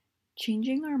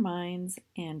Changing our minds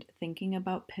and thinking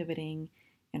about pivoting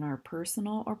in our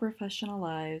personal or professional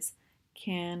lives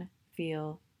can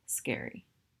feel scary.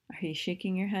 Are you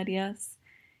shaking your head yes?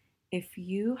 If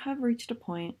you have reached a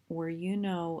point where you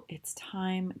know it's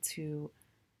time to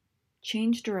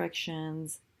change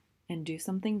directions and do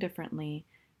something differently,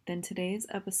 then today's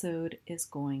episode is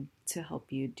going to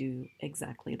help you do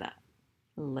exactly that.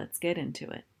 Let's get into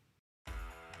it.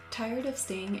 Tired of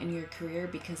staying in your career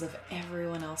because of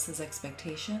everyone else's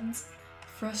expectations?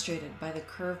 Frustrated by the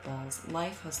curveballs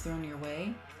life has thrown your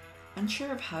way?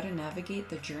 Unsure of how to navigate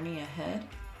the journey ahead?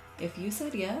 If you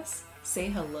said yes, say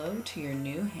hello to your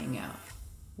new hangout.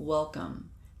 Welcome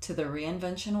to the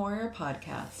Reinvention Warrior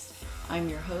podcast. I'm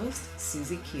your host,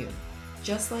 Susie Q.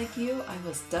 Just like you, I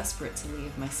was desperate to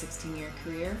leave my 16-year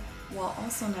career while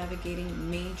also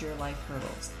navigating major life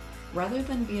hurdles. Rather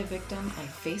than be a victim, I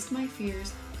faced my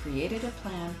fears, created a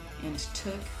plan, and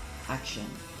took action.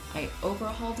 I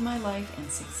overhauled my life and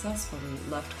successfully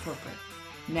left corporate.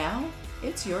 Now,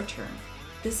 it's your turn.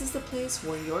 This is the place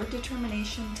where your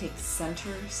determination takes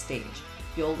center stage.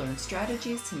 You'll learn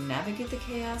strategies to navigate the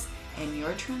chaos, and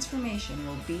your transformation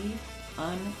will be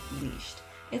unleashed.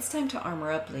 It's time to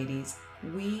armor up, ladies.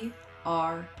 We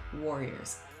are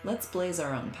warriors. Let's blaze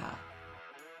our own path.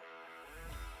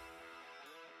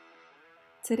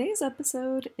 Today's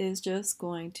episode is just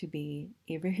going to be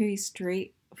a very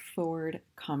straightforward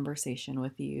conversation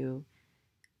with you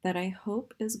that I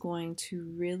hope is going to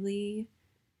really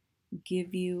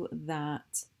give you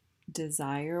that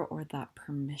desire or that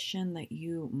permission that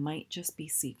you might just be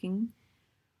seeking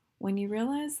when you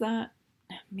realize that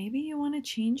maybe you want to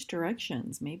change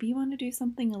directions, maybe you want to do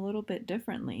something a little bit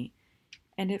differently,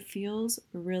 and it feels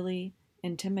really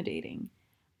intimidating.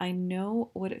 I know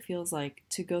what it feels like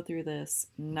to go through this,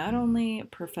 not only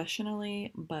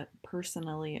professionally, but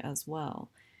personally as well.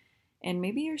 And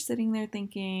maybe you're sitting there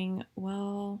thinking,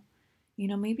 well,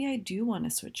 maybe I do want to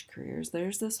switch careers.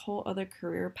 There's this whole other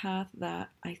career path that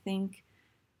I think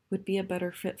would be a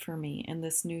better fit for me in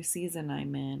this new season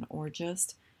I'm in, or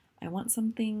just I want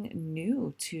something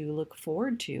new to look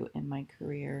forward to in my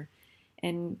career.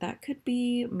 And that could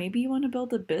be maybe you want to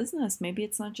build a business. Maybe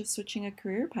it's not just switching a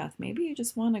career path. Maybe you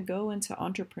just want to go into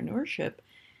entrepreneurship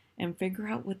and figure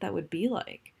out what that would be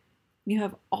like. You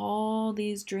have all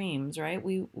these dreams, right?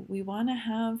 We want to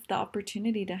have the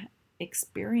opportunity to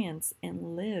experience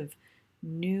and live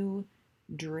new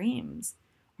dreams.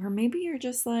 Or maybe you're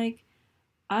just like,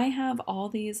 I have all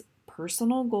these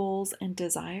personal goals and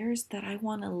desires that I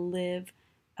want to live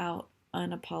out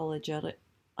unapologetically.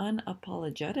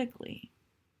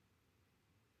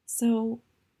 So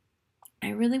I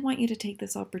really want you to take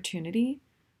this opportunity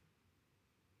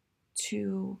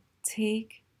to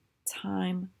take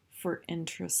time for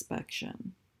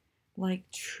introspection. Like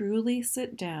truly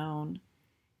sit down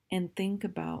and think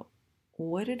about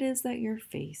what it is that you're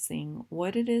facing,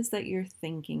 what it is that you're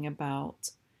thinking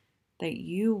about that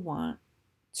you want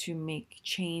to make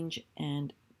change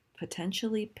and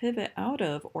potentially pivot out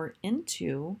of or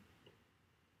into,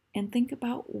 and think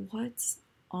about what's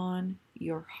on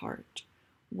your heart.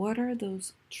 What are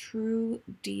those true,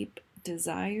 deep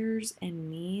desires and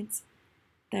needs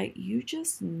that you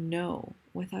just know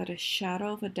without a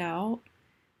shadow of a doubt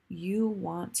you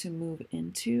want to move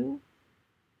into,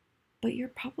 but you're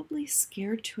probably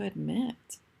scared to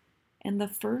admit? And the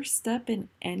first step in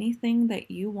anything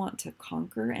that you want to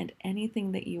conquer and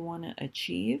anything that you want to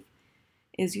achieve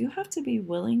is you have to be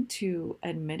willing to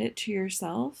admit it to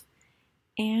yourself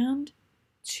and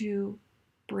to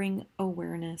bring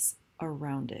awareness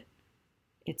around it.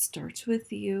 It starts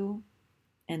with you,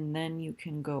 and then you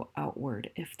can go outward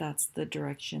if that's the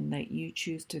direction that you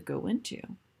choose to go into.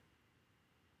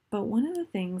 But one of the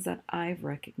things that I've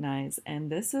recognized, and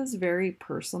this is very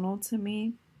personal to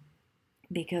me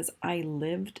because I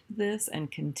lived this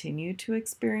and continue to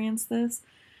experience this,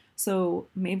 so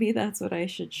maybe that's what I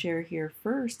should share here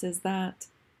first, is that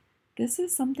this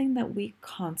is something that we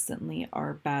constantly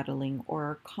are battling or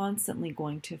are constantly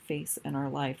going to face in our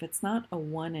life. It's not a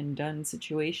one and done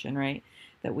situation, right?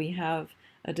 That we have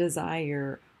a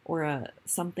desire or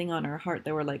something on our heart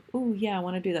that we're like, oh yeah, I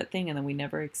want to do that thing, and then we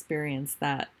never experience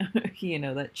that,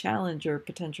 that challenge or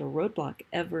potential roadblock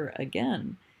ever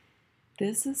again.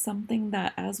 This is something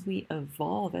that as we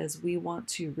evolve, as we want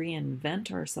to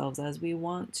reinvent ourselves, as we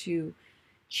want to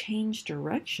change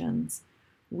directions,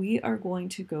 we are going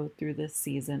to go through this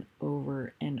season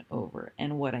over and over.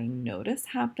 And what I notice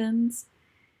happens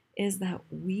is that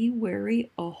we worry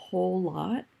a whole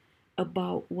lot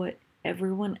about what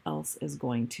everyone else is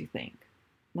going to think.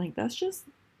 Like, that's just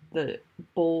the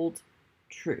bold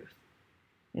truth,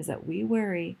 is that we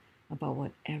worry about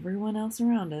what everyone else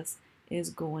around us is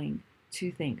going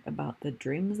to think, about the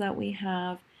dreams that we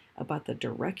have, about the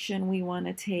direction we want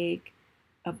to take,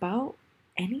 about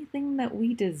anything that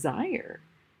we desire.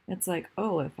 It's like,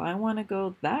 oh, if I want to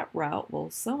go that route, well,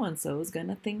 so and so is going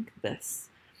to think this.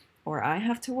 Or I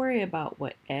have to worry about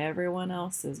what everyone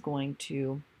else is going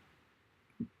to,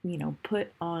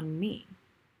 put on me.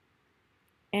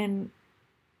 And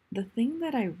the thing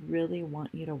that I really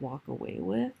want you to walk away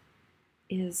with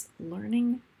is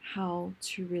learning how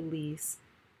to release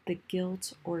the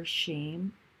guilt or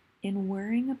shame in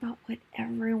worrying about what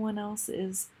everyone else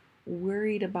is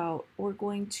worried about or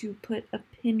going to put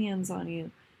opinions on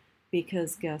you.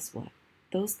 Because guess what?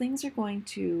 Those things are going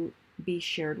to be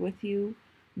shared with you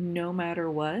no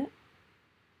matter what.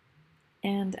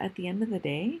 And at the end of the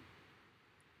day,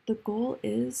 the goal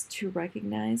is to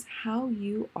recognize how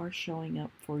you are showing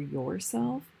up for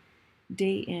yourself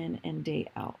day in and day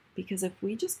out. Because if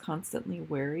we just constantly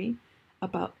worry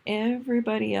about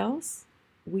everybody else,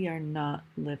 we are not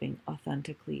living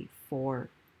authentically for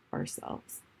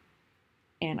ourselves.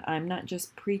 And I'm not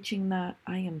just preaching that,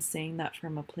 I am saying that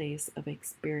from a place of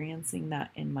experiencing that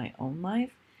in my own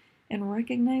life and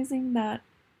recognizing that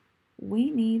we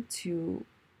need to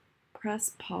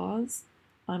press pause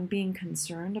on being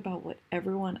concerned about what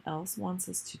everyone else wants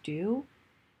us to do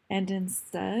and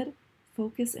instead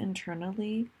focus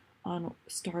internally on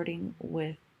starting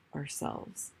with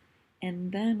ourselves.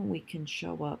 And then we can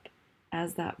show up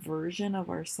as that version of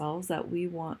ourselves that we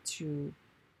want to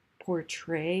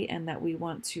portray and that we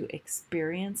want to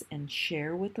experience and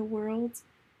share with the world.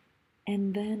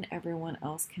 And then everyone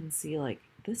else can see, like,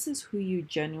 this is who you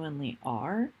genuinely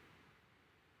are.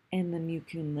 And then you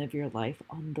can live your life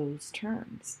on those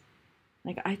terms.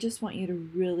 Like, I just want you to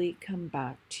really come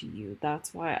back to you.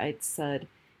 That's why I said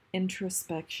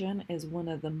introspection is one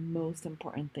of the most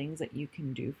important things that you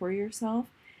can do for yourself,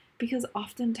 because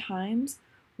oftentimes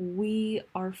we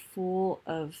are full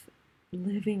of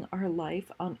living our life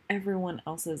on everyone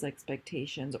else's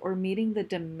expectations or meeting the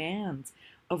demands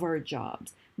of our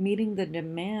jobs, meeting the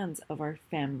demands of our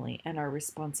family and our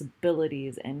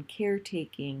responsibilities and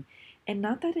caretaking. And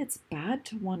not that it's bad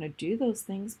to want to do those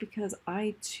things, because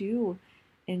I too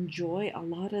enjoy a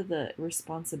lot of the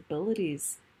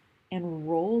responsibilities and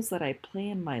roles that I play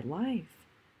in my life.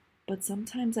 But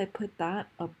sometimes I put that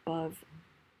above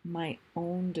my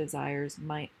own desires,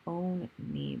 my own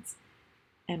needs.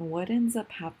 And what ends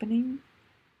up happening?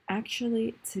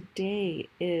 Actually, today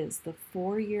is the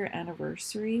 4-year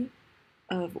anniversary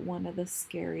of one of the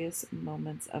scariest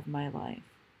moments of my life.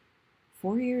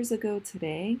 4 years ago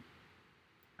today,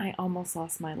 I almost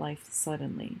lost my life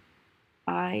suddenly.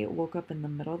 I woke up in the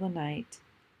middle of the night,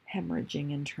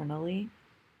 hemorrhaging internally,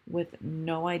 with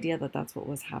no idea that that's what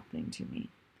was happening to me.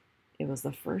 It was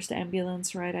the first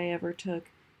ambulance ride I ever took.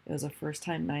 It was the first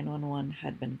time 911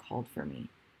 had been called for me.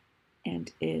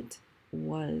 And it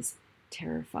was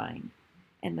terrifying.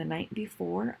 And the night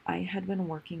before, I had been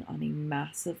working on a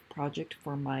massive project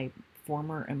for my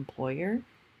former employer.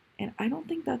 And I don't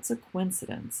think that's a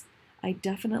coincidence. I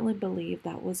definitely believe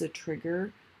that was a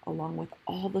trigger, along with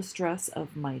all the stress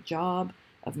of my job,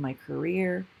 of my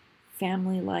career,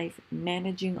 family life,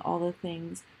 managing all the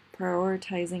things,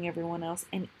 prioritizing everyone else.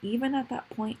 And even at that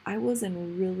point, I was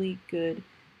in really good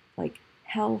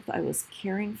health. I was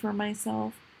caring for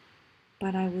myself,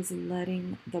 but I was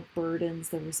letting the burdens,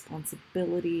 the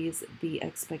responsibilities, the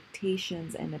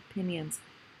expectations and opinions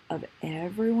of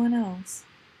everyone else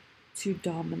to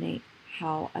dominate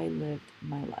how I lived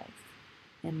my life.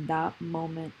 And that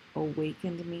moment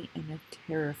awakened me in a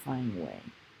terrifying way,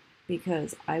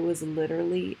 because I was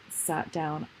literally sat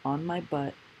down on my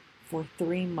butt for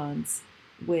 3 months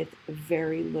with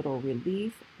very little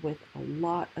relief, with a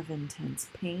lot of intense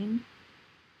pain.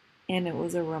 And it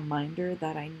was a reminder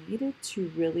that I needed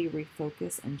to really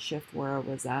refocus and shift where I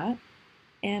was at.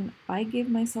 And I gave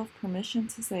myself permission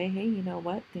to say, hey, you know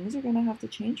what? Things are going to have to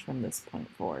change from this point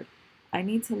forward. I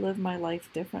need to live my life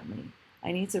differently.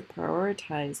 I need to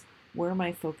prioritize where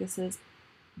my focus is,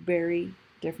 very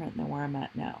different than where I'm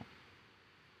at now.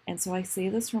 And so I say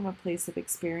this from a place of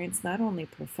experience, not only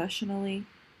professionally,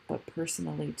 but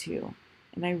personally too.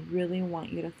 And I really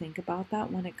want you to think about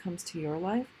that when it comes to your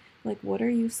life. Like, what are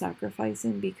you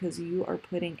sacrificing because you are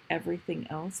putting everything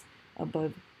else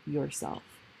above yourself,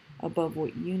 above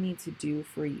what you need to do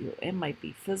for you? It might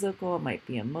be physical, it might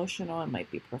be emotional, it might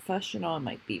be professional, it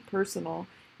might be personal.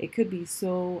 It could be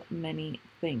so many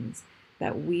things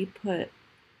that we put,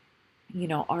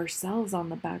 ourselves on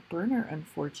the back burner,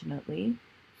 unfortunately.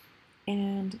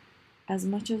 And as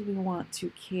much as we want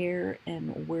to care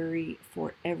and worry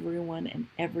for everyone and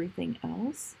everything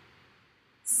else,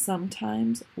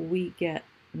 sometimes we get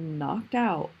knocked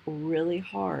out really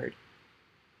hard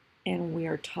and we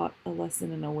are taught a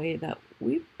lesson in a way that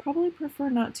we probably prefer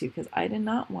not to, because I did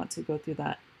not want to go through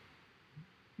that.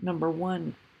 Number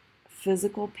one,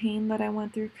 physical pain that I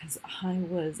went through, because I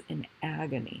was in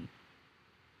agony.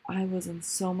 I was in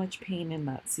so much pain in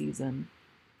that season,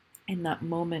 in that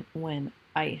moment when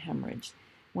I hemorrhaged,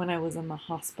 when I was in the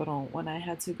hospital, when I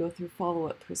had to go through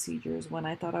follow-up procedures, when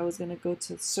I thought I was going to go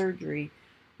to surgery,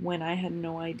 when I had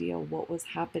no idea what was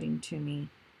happening to me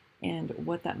and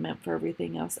what that meant for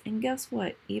everything else. And guess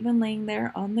what? Even laying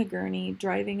there on the gurney,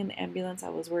 driving an ambulance, I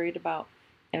was worried about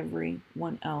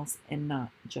everyone else and not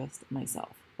just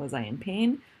myself. Was I in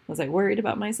pain? Was I worried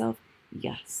about myself?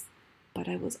 Yes. But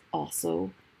I was also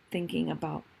thinking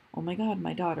about, oh my God,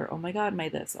 my daughter. Oh my God, my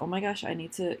this. Oh my gosh, I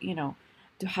need to,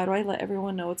 how do I let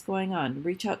everyone know what's going on?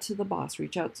 Reach out to the boss,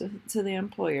 reach out to the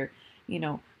employer,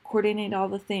 coordinate all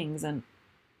the things. And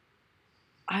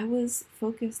I was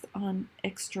focused on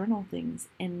external things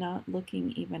and not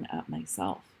looking even at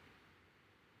myself.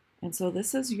 And so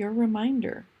this is your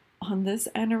reminder on this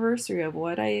anniversary of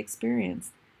what I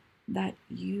experienced, that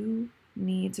you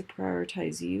need to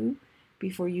prioritize you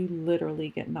before you literally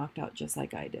get knocked out just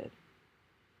like I did.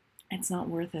 It's not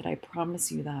worth it. I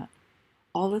promise you that.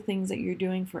 All the things that you're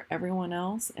doing for everyone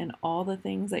else and all the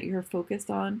things that you're focused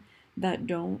on that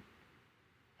don't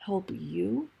help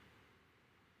you,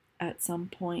 at some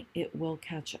point it will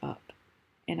catch up.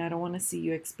 And I don't want to see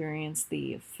you experience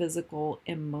the physical,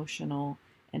 emotional,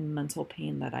 and mental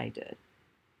pain that I did,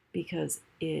 because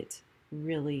it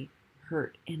really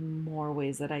hurt in more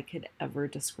ways that I could ever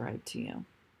describe to you.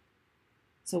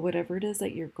 So whatever it is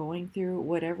that you're going through,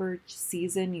 whatever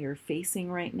season you're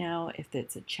facing right now, if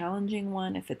it's a challenging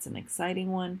one, if it's an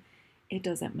exciting one, it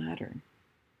doesn't matter.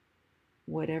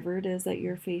 Whatever it is that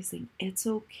you're facing, it's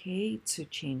okay to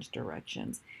change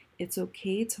directions. It's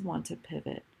okay to want to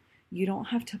pivot. You don't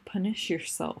have to punish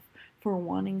yourself for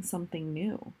wanting something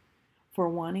new, for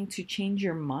wanting to change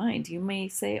your mind. You may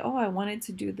say, oh, I wanted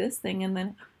to do this thing, and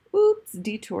then, oops,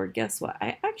 detour. Guess what?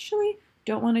 I actually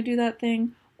don't want to do that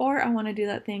thing, or I want to do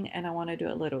that thing and I want to do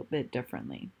it a little bit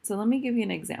differently. So let me give you an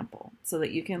example so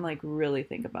that you can really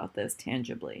think about this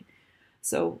tangibly.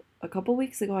 So a couple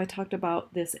weeks ago, I talked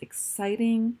about this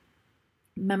exciting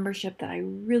membership that I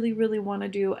really, really want to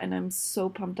do and I'm so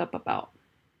pumped up about.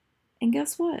 And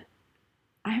guess what?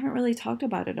 I haven't really talked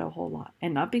about it a whole lot.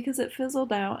 And not because it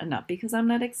fizzled out and not because I'm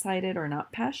not excited or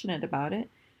not passionate about it,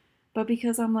 but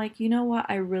because I'm like, you know what?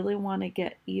 I really want to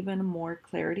get even more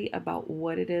clarity about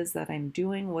what it is that I'm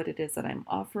doing, what it is that I'm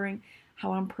offering,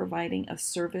 how I'm providing a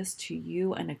service to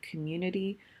you and a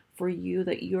community for you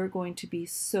that you're going to be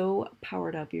so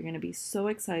powered up. You're going to be so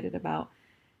excited about,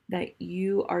 that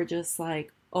you are just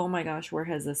like, oh my gosh, where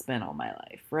has this been all my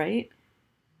life, right?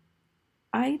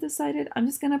 I decided I'm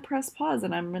just going to press pause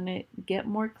and I'm going to get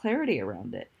more clarity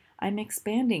around it. I'm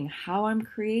expanding how I'm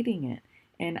creating it.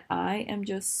 And I am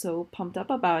just so pumped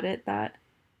up about it that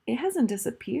it hasn't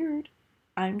disappeared.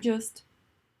 I'm just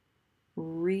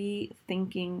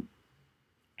rethinking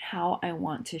how I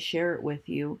want to share it with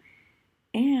you.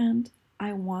 And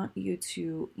I want you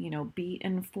to, be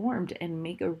informed and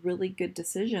make a really good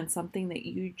decision, something that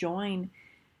you join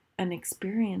an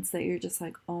experience that you're just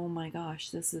like, oh my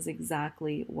gosh, this is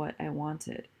exactly what I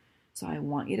wanted. So I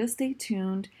want you to stay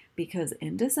tuned, because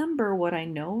in December, what I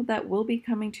know that will be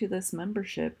coming to this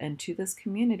membership and to this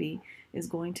community is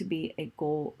going to be a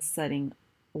goal setting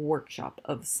workshop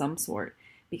of some sort,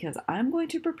 because I'm going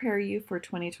to prepare you for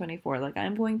 2024.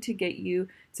 I'm going to get you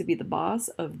to be the boss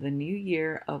of the new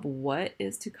year, of what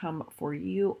is to come for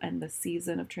you and the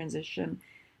season of transition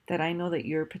that I know that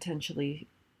you're potentially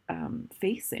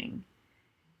facing.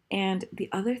 And the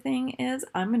other thing is,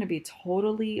 I'm going to be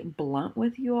totally blunt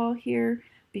with you all here,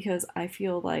 because I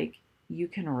feel like you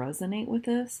can resonate with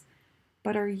this.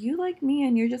 But are you like me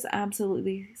and you're just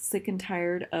absolutely sick and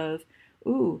tired of,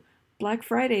 ooh, Black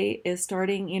Friday is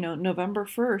starting, November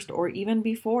 1st, or even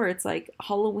before? It's like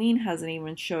Halloween hasn't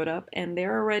even showed up and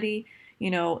they're already,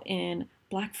 in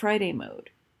Black Friday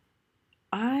mode.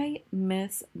 I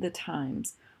miss the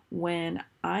times when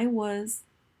I was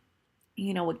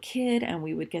a kid and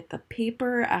we would get the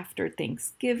paper after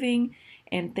Thanksgiving,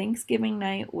 and Thanksgiving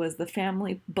night was the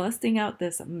family busting out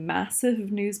this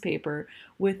massive newspaper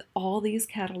with all these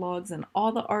catalogs and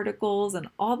all the articles and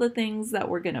all the things that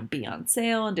were going to be on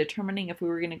sale, and determining if we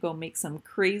were going to go make some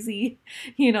crazy,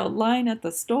 line at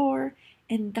the store.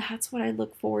 And that's what I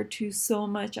look forward to so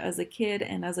much as a kid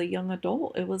and as a young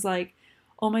adult. It was like,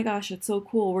 oh my gosh, it's so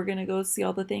cool. We're going to go see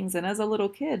all the things. And as a little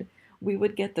kid, we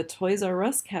would get the Toys R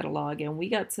Us catalog and we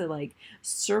got to like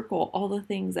circle all the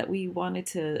things that we wanted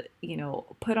to,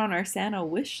 put on our Santa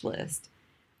wish list.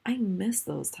 I miss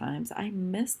those times. I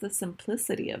miss the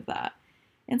simplicity of that.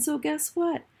 And so, guess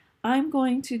what? I'm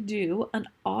going to do an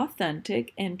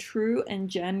authentic and true and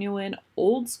genuine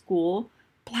old school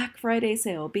Black Friday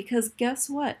sale because guess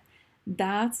what?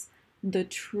 That's the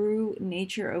true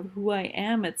nature of who I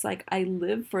am. It's like I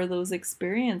live for those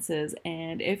experiences.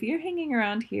 And if you're hanging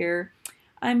around here,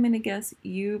 I'm going to guess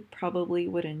you probably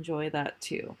would enjoy that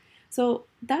too. So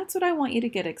that's what I want you to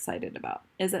get excited about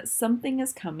is that something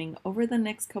is coming over the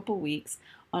next couple weeks.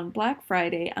 On Black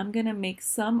Friday, I'm going to make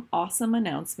some awesome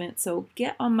announcement. So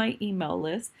get on my email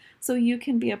list so you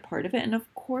can be a part of it. And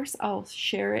of course, I'll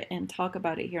share it and talk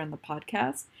about it here on the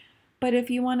podcast. But if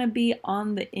you want to be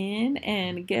on the in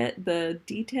and get the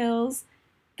details,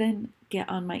 then get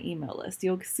on my email list.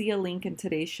 You'll see a link in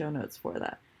today's show notes for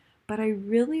that. But I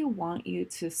really want you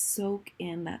to soak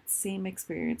in that same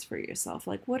experience for yourself.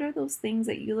 Like, what are those things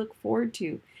that you look forward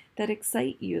to, that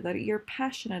excite you, that you're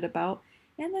passionate about?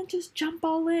 And then just jump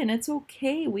all in. It's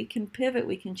okay. We can pivot,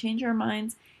 we can change our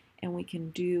minds, and we can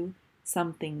do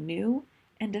something new.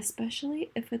 And especially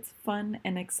if it's fun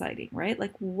and exciting, right?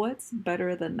 Like, what's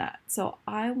better than that? So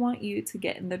I want you to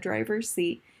get in the driver's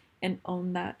seat and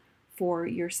own that for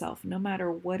yourself, no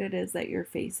matter what it is that you're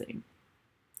facing.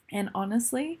 And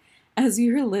honestly, as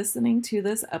you're listening to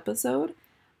this episode,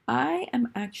 I am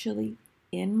actually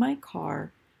in my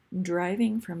car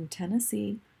driving from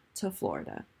Tennessee to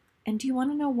Florida. And do you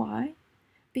want to know why?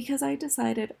 Because I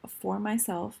decided for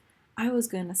myself I was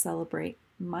going to celebrate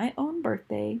my own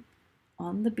birthday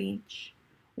on the beach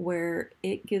where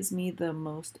it gives me the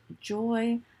most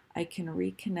joy. I can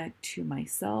reconnect to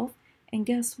myself. And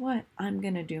guess what? I'm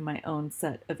going to do my own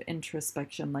set of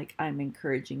introspection like I'm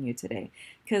encouraging you today.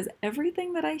 Because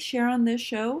everything that I share on this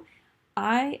show,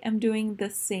 I am doing the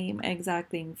same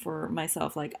exact thing for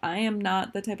myself. Like, I am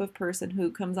not the type of person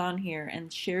who comes on here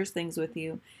and shares things with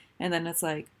you. And then it's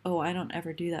like, oh, I don't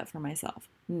ever do that for myself.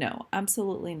 No,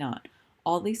 absolutely not.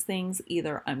 All these things,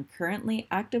 either I'm currently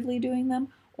actively doing them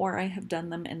or I have done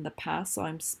them in the past. So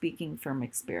I'm speaking from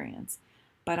experience.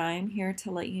 But I am here to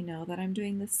let you know that I'm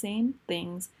doing the same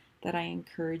things that I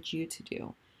encourage you to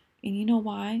do. And you know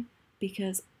why?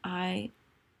 Because I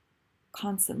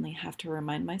constantly have to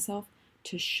remind myself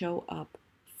to show up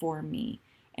for me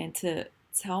and to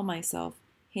tell myself,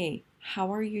 hey,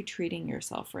 how are you treating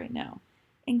yourself right now?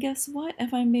 And guess what?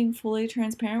 If I'm being fully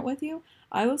transparent with you,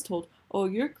 I was told, oh,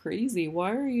 you're crazy.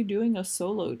 Why are you doing a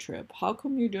solo trip? How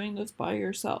come you're doing this by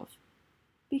yourself?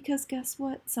 Because guess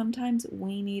what? Sometimes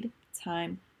we need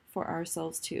time for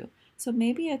ourselves too. So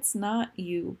maybe it's not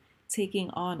you taking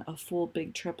on a full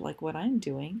big trip like what I'm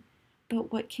doing,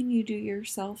 but what can you do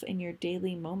yourself in your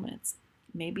daily moments?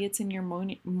 Maybe it's in your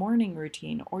morning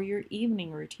routine or your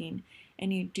evening routine,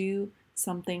 and you do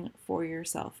something for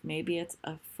yourself. Maybe it's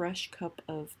a fresh cup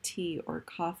of tea or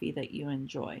coffee that you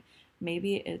enjoy.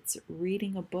 Maybe it's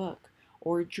reading a book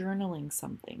or journaling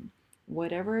something.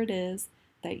 Whatever it is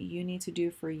that you need to do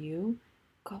for you,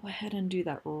 go ahead and do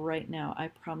that right now. I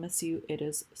promise you it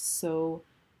is so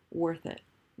worth it.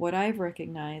 What I've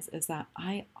recognized is that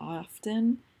I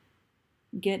often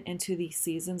get into these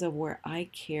seasons of where I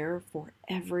care for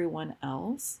everyone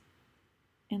else,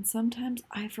 and sometimes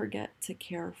I forget to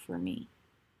care for me.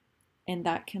 And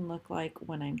that can look like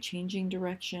when I'm changing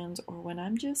directions or when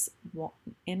I'm just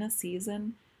in a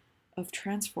season of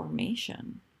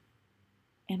transformation.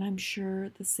 And I'm sure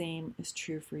the same is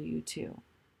true for you too.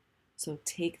 So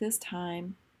take this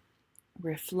time,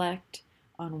 reflect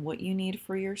on what you need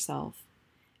for yourself,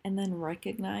 and then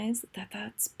recognize that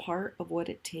that's part of what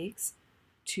it takes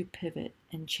to pivot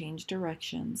and change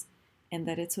directions, and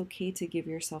that it's okay to give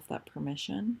yourself that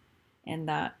permission and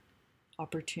that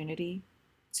opportunity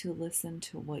to listen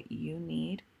to what you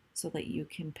need so that you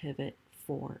can pivot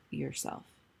for yourself.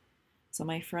 So,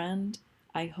 my friend,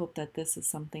 I hope that this is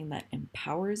something that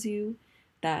empowers you,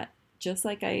 that just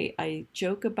like I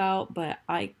joke about, but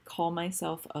I call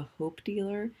myself a hope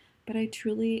dealer, but I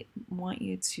truly want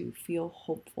you to feel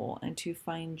hopeful and to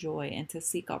find joy and to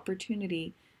seek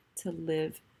opportunity to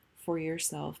live for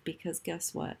yourself. Because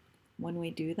guess what? When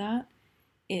we do that,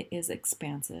 it is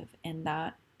expansive, and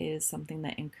that is something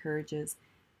that encourages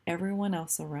everyone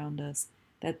else around us,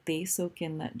 that they soak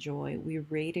in that joy. We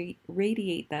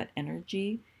radiate that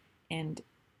energy, and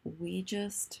we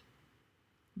just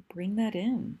bring that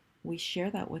in. We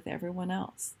share that with everyone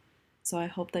else. So I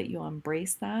hope that you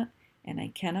embrace that, and I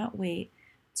cannot wait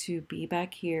to be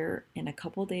back here in a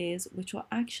couple days, which will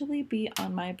actually be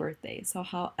on my birthday. So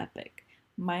how epic.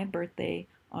 My birthday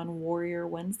on Warrior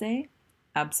Wednesday.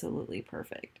 absolutely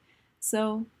perfect.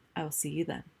 So I'll see you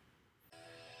then.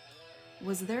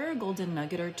 Was there a golden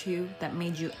nugget or two that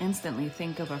made you instantly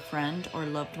think of a friend or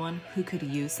loved one who could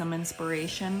use some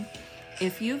inspiration?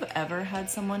 If you've ever had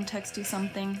someone text you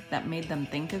something that made them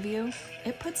think of you,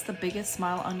 it puts the biggest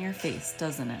smile on your face,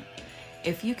 doesn't it?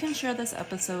 If you can share this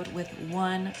episode with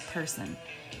one person,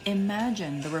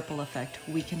 imagine the ripple effect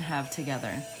we can have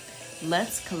together.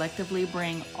 Let's collectively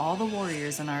bring all the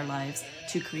warriors in our lives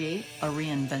to create a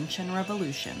reinvention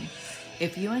revolution.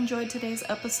 If you enjoyed today's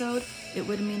episode, it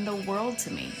would mean the world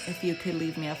to me if you could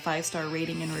leave me a 5-star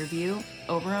rating and review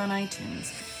over on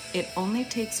iTunes. It only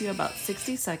takes you about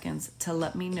 60 seconds to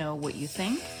let me know what you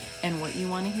think and what you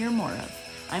want to hear more of.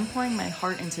 I'm pouring my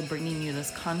heart into bringing you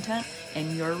this content,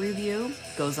 and your review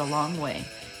goes a long way.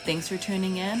 Thanks for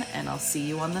tuning in, and I'll see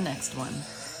you on the next one.